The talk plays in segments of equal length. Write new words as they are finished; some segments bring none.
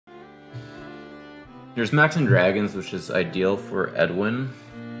There's Max and Dragons, which is ideal for Edwin.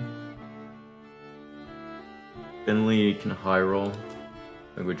 Finley can high roll.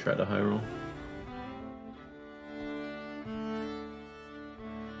 I think we try to high roll.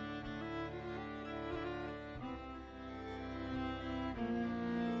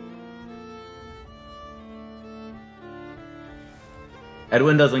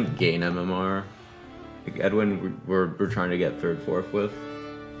 Edwin doesn't gain MMR. Like Edwin, we're trying to get third, fourth with.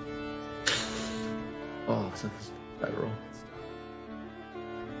 Oh, that's a bad roll.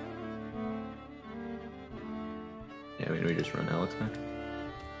 Yeah, I mean, we just run Alex back.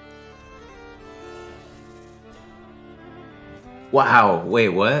 Wow, wait,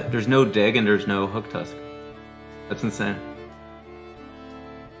 what? There's no dig and there's no hook tusk. That's insane.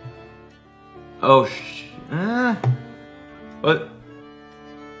 Oh, what?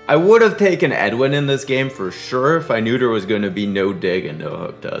 I would have taken Edwin in this game for sure if I knew there was going to be no dig and no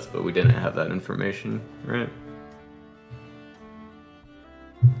hook tusk, but we didn't have that information, right?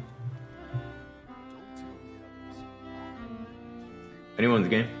 Anyone's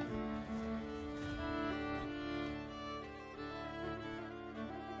game?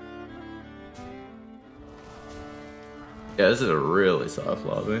 Yeah, this is a really soft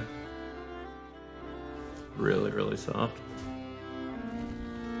lobby. Really, really soft.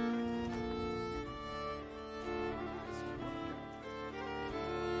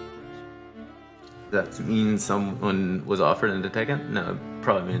 Does that mean someone was offered and didn't take it? No, it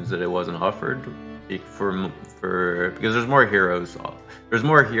probably means that it wasn't offered because there's more heroes. There's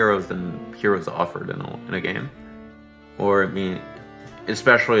more heroes than heroes offered in a game, or I mean,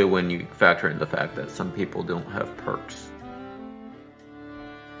 especially when you factor in the fact that some people don't have perks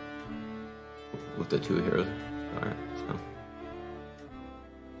with the 2 heroes. All right, so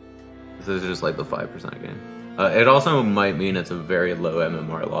this is just like the 5% game. It also might mean it's a very low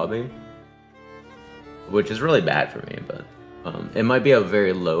MMR lobby, which is really bad for me, but it might be a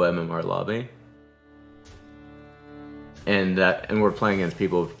very low MMR lobby. And we're playing against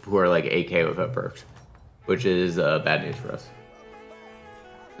people who are like 8k without perks, which is bad news for us.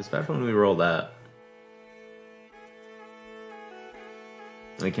 Especially when we roll that.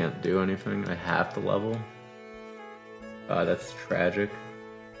 I can't do anything. I have to level. That's tragic.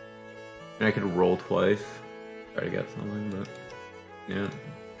 And I could roll twice, try to get something, but yeah,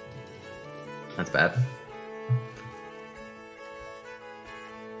 that's bad.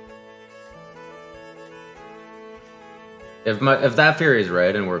 If that theory is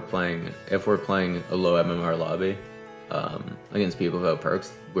right, and if we're playing a low MMR lobby against people without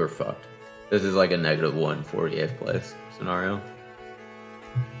perks, we're fucked. This is like a -1 48th place scenario.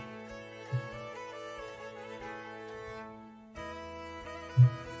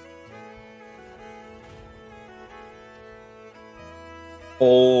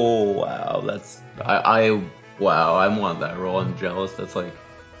 Oh wow, wow, I want that roll. I'm jealous.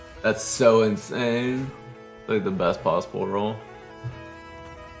 That's so insane. Like the best possible roll.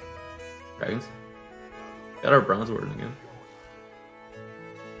 Dragons. Got our bronze warden again.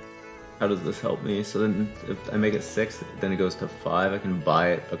 How does this help me? So then if I make it 6, then it goes to 5, I can buy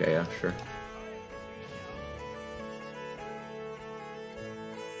it. Okay, yeah, sure.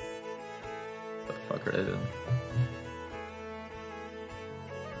 What the fuck are they doing?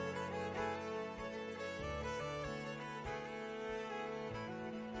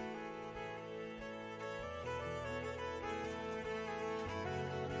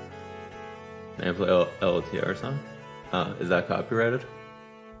 Can I play LTR song? Is that copyrighted?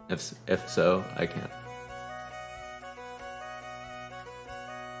 If so, I can't.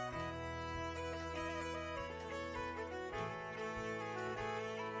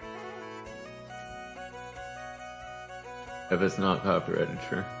 If it's not copyrighted,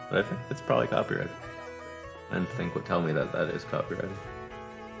 sure. But I think it's probably copyrighted. And think would tell me that that is copyrighted.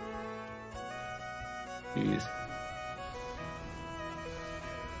 Jeez.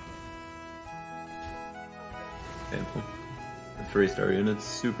 Painful. The 3-star unit's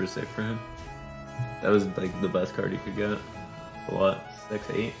super sick for him. That was like the best card you could get. A lot. 6,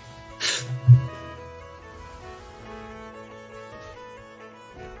 8.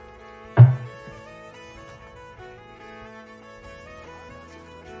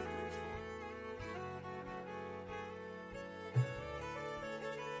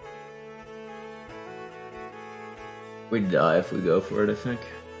 We'd die if we go for it, I think.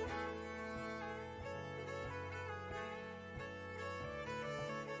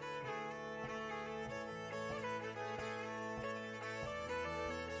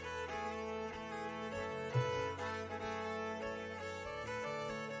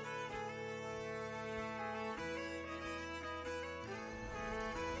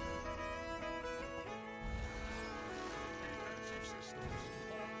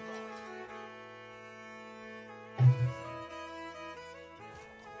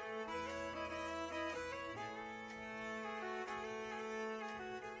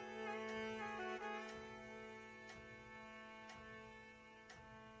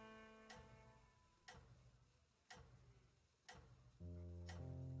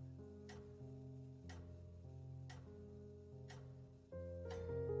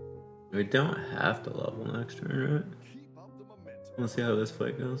 We don't have to level next turn, right? Let's see how this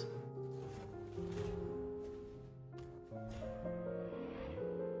fight goes.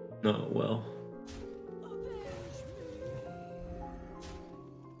 No, well.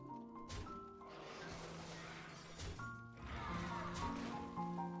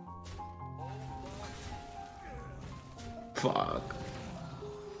 Fuck.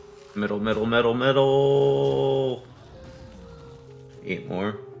 Middle. 8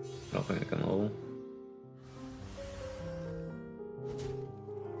 more. I don't think I can level.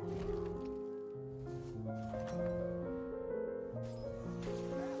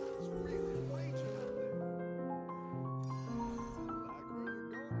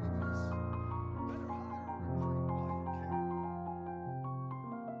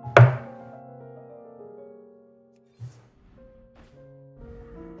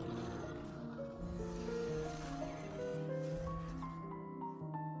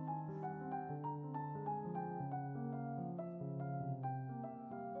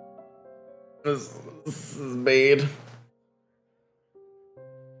 This is made.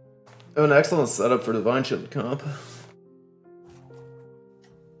 Oh, an excellent setup for Divine Shield comp.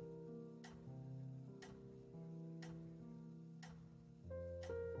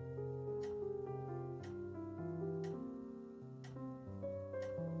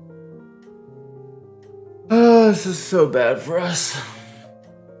 Oh, this is so bad for us.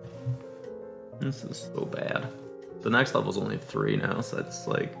 This is so bad. The next level's only 3 now, so it's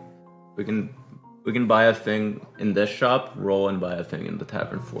like we can buy a thing in this shop, roll and buy a thing in the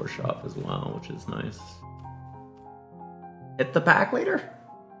Tavern 4 shop as well, which is nice. Hit the pack leader?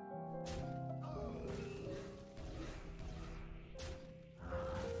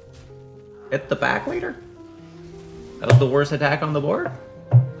 Hit the pack leader? That was the worst attack on the board?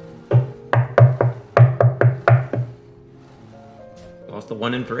 Lost the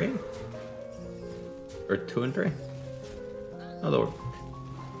 1 and 3? Or 2 and 3? Oh, the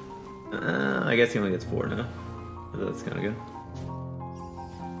I guess he only gets 4 now. That's kind of good.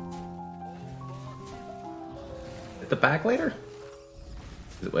 Hit the pack later?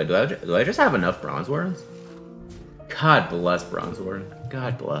 Wait, do I just have enough Bronze Wardens? God bless Bronze Warden.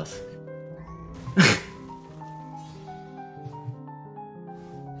 God bless.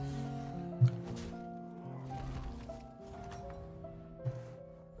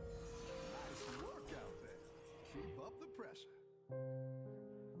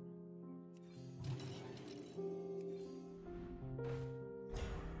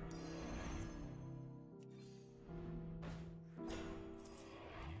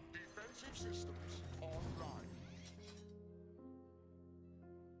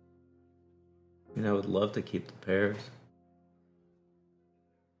 You know, I would love to keep the pairs.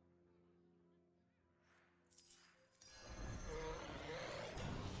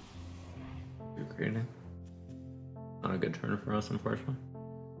 You're greening. Not a good turn for us, unfortunately.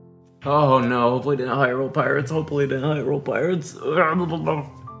 Oh no, hopefully didn't high roll pirates. Hopefully didn't high roll pirates.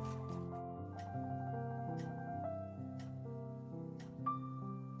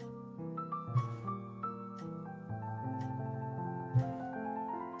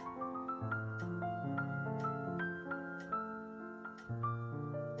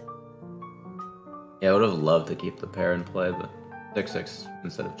 Yeah, I would have loved to keep the pair in play, but 6/6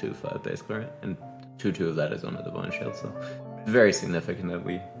 instead of 2/5 basically, right? And 2/2 of that is on the Divine Shield, so it's very significant that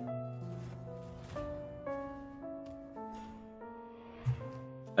we.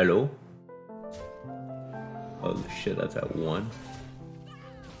 Hello? Holy shit, that's at 1.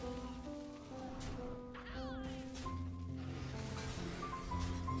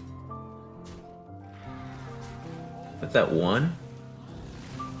 That's at 1?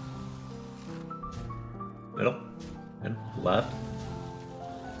 Middle? And left?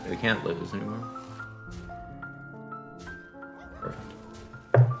 We can't lose anymore. Perfect.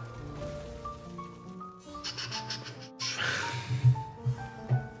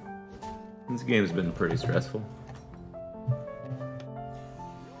 This game's been pretty stressful.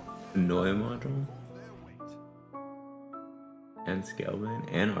 Annoy module. And Scalebane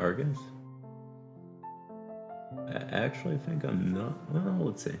and Argus. I actually think I'm not. Well,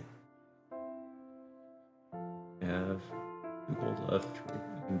 let's see. I have 2 gold left. We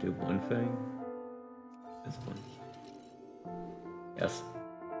can do one thing. This one. Yes.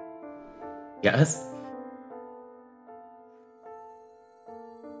 Yes.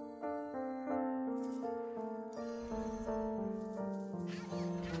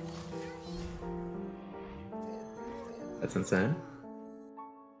 That's insane.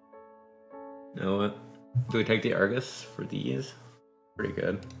 You know what? Do we take the Argus for these? Pretty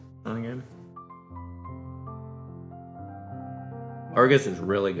good on the game. Argus is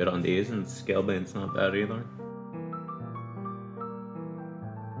really good on these, and Scalebane's not bad either.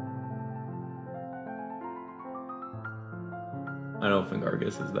 I don't think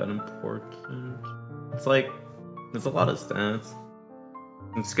Argus is that important. It's like, there's a lot of stats.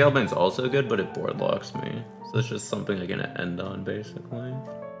 And Scalebane's also good, but it board locks me. So it's just something I'm gonna end on, basically.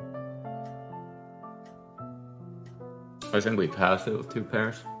 I think we pass it with 2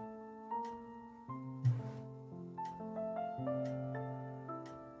 pairs.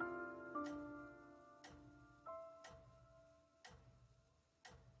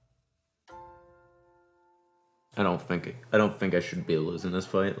 I don't think I should be losing this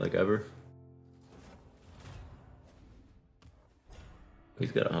fight, like, ever.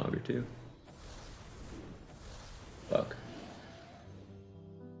 He's got a Hogger too. Fuck.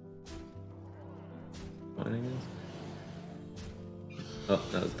 Mining is. Oh,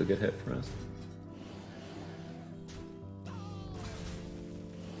 that was the good hit for us.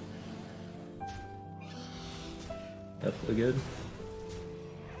 Definitely good.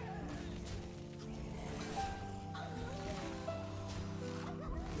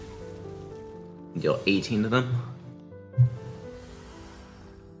 Deal 18 to them.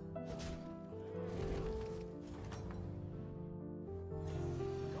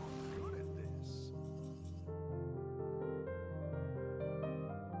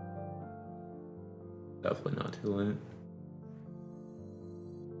 Definitely not too late.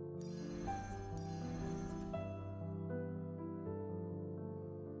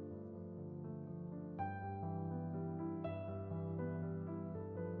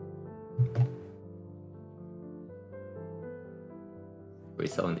 Are we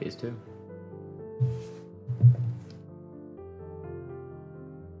selling these two?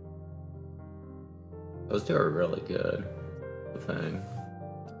 Those two are really good. The thing.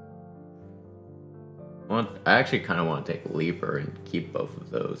 I actually kind of want to take Leaper and keep both of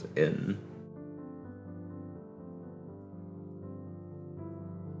those in.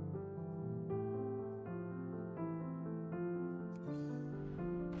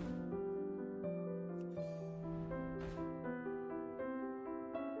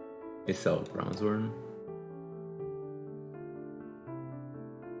 They sell Bronzeward.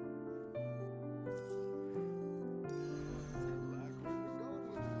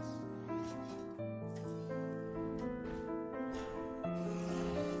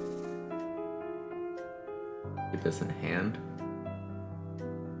 Get this in hand.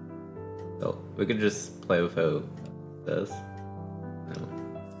 So we could just play without this. No.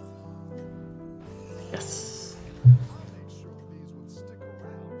 Yes.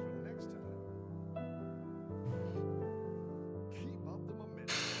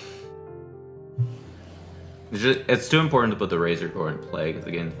 It's too important to put the Razor Core in play because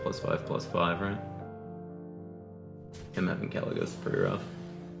the game's +5/+5, right? Him having Caligos is pretty rough.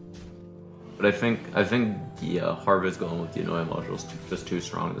 But I think the Harvest going with the Annoy module is just too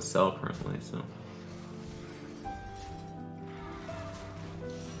strong to sell currently, so.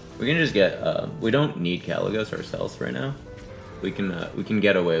 We can just get, we don't need Caligos ourselves right now. We can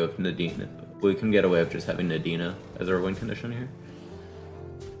get away with Nadina. We can get away with just having Nadina as our win condition here.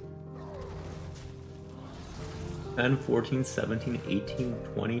 10, 14, 17, 18,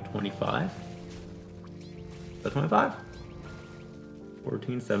 20, 25? Is that 25?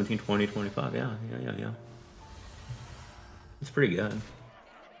 14, 17, 20, 25. Yeah. It's pretty good.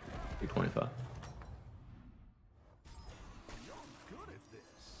 25.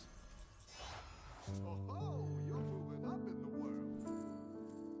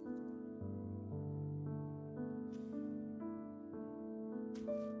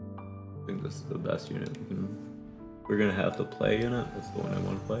 I think this is the best unit we're gonna have to play unit. That's the one I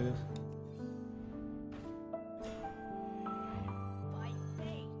want to play with.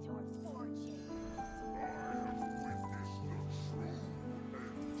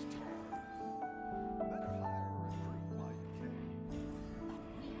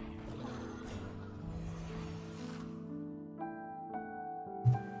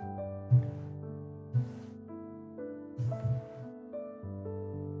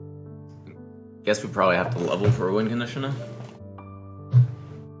 Guess we probably have to level for a win condition now.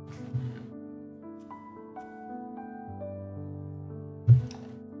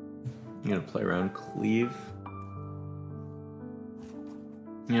 I'm gonna play around Cleave.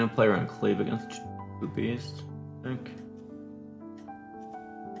 You know, play around Cleave against the Beast, I think.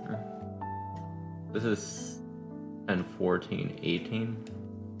 This is 10, 14, 18.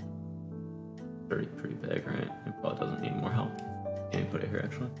 Pretty big, right? It probably doesn't need more help. Can't put it here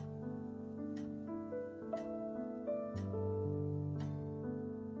actually.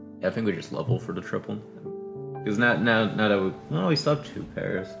 Yeah, I think we just level for the triple. Because now that we still have 2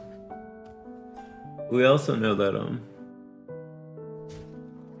 pairs. We also know that oh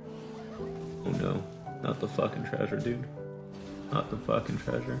no, not the fucking treasure, dude. Not the fucking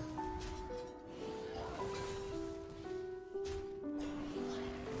treasure.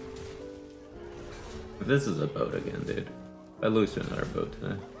 If this is a boat again, dude. I lose to another boat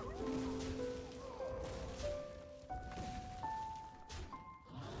today.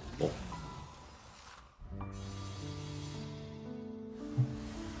 Oh.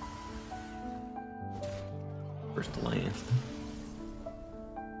 First land.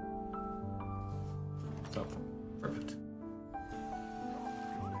 Stop. Perfect.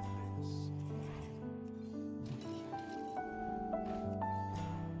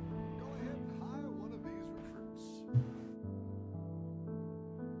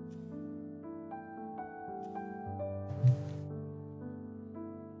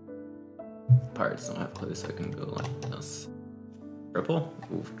 Pirates don't have place I can go like this. Triple?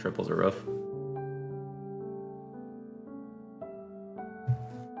 Oof, triples are rough.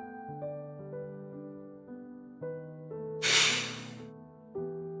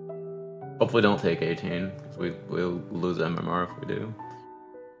 Hopefully don't take 18, because we'll lose MMR if we do.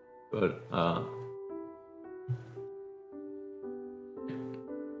 But, I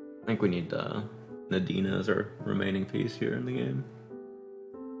think we need Nadina as our remaining piece here in the game.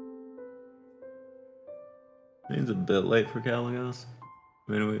 It's a bit late for Caligos.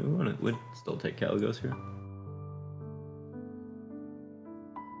 I mean, we'd still take Caligos here.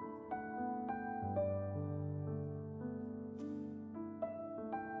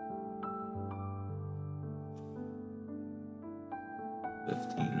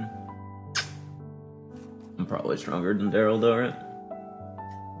 I'm probably stronger than Daryl though, right?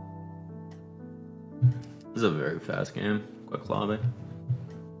 This is a very fast game. Quick lobby.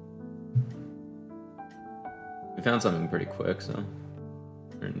 We found something pretty quick, so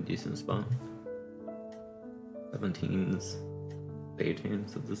we're in a decent spot. 17s, 18,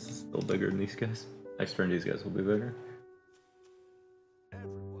 so this is still bigger than these guys. Next turn, these guys will be bigger.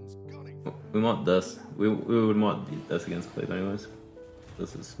 We want this. We would want this against Cleave anyways.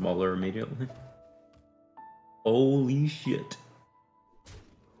 This is smaller immediately. Holy shit.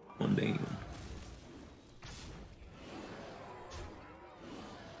 One damn.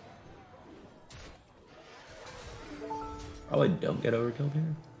 Probably don't get overkilled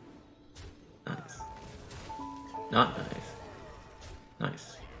here. Nice. Not nice.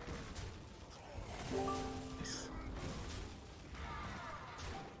 Nice. Nice.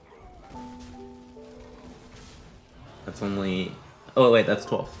 That's only... Oh wait, that's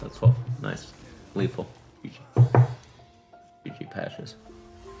 12. That's 12. Nice. Lethal. GG. GG patches.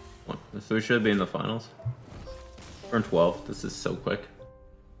 One. So we should be in the finals. Turn 12. This is so quick.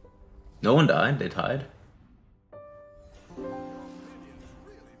 No one died. They tied.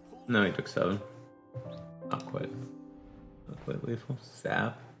 No, he took 7. Not quite. Not quite lethal.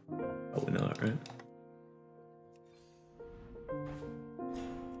 Sap. Probably not, right?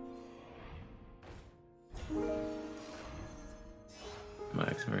 My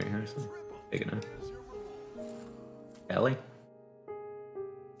X right here, so take it now. Ellie?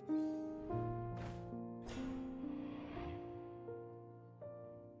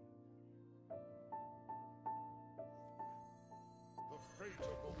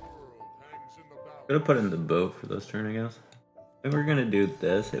 Gonna put in the boat for this turn, I guess. I think we're gonna do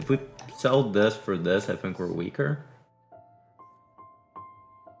this. If we sell this for this, I think we're weaker.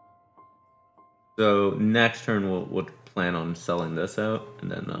 So next turn we'll plan on selling this out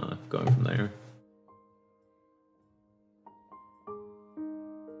and then going from there.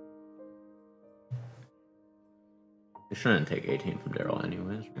 I shouldn't take 18 from Daryl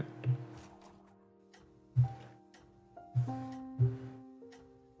anyways, right?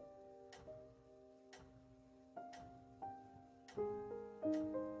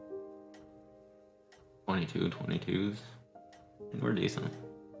 $22s. And we're decent.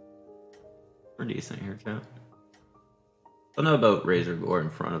 We're decent here, chat. Don't know about Razor Gore in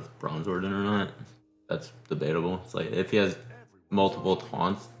front of Bronze Warden or not. That's debatable. It's like if he has multiple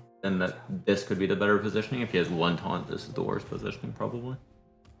taunts, then this could be the better positioning. If he has one taunt, this is the worst positioning probably.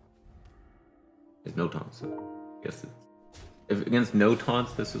 He has no taunts, so I guess if against no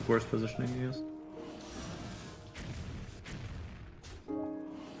taunts, this is worst positioning, I guess.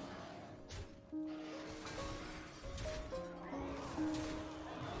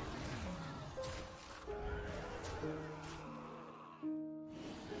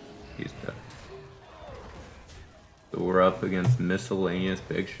 He's dead. So we're up against miscellaneous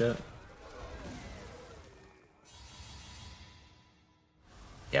big shit.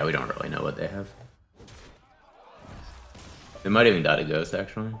 Yeah, we don't really know what they have. They might even die to Ghost,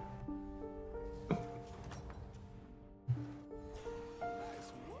 actually.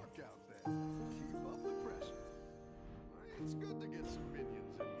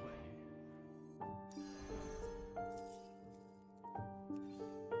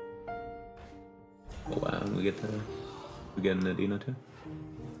 Oh wow, and we get Nadina too.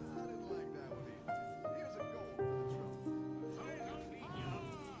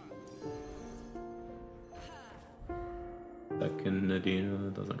 Second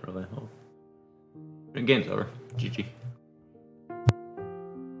Nadina doesn't really help. And game's over. GG.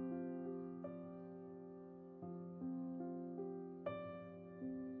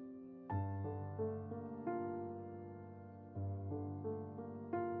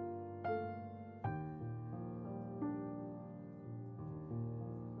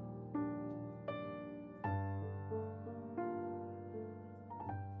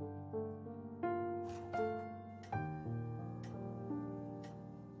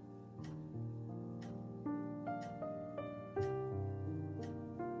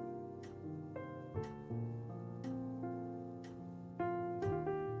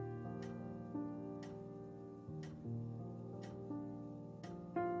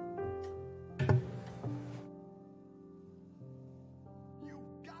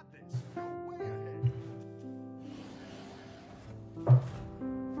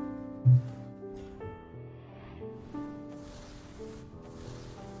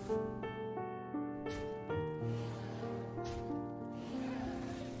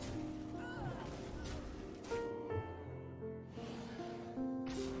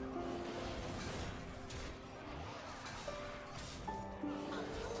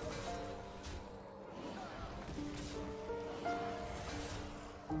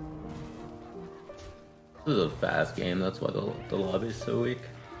 This is a fast game, that's why the lobby is so weak.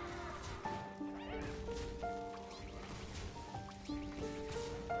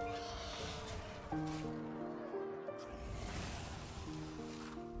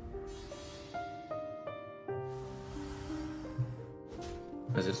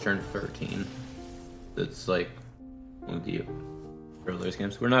 As it's turned 13. It's like one of the earliest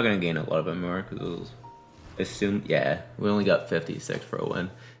games. We're not gonna gain a lot of it more because it was assumed. Yeah, we only got 56 for a win.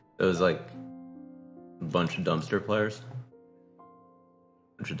 It was like a bunch of dumpster players.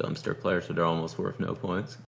 So they're almost worth no points.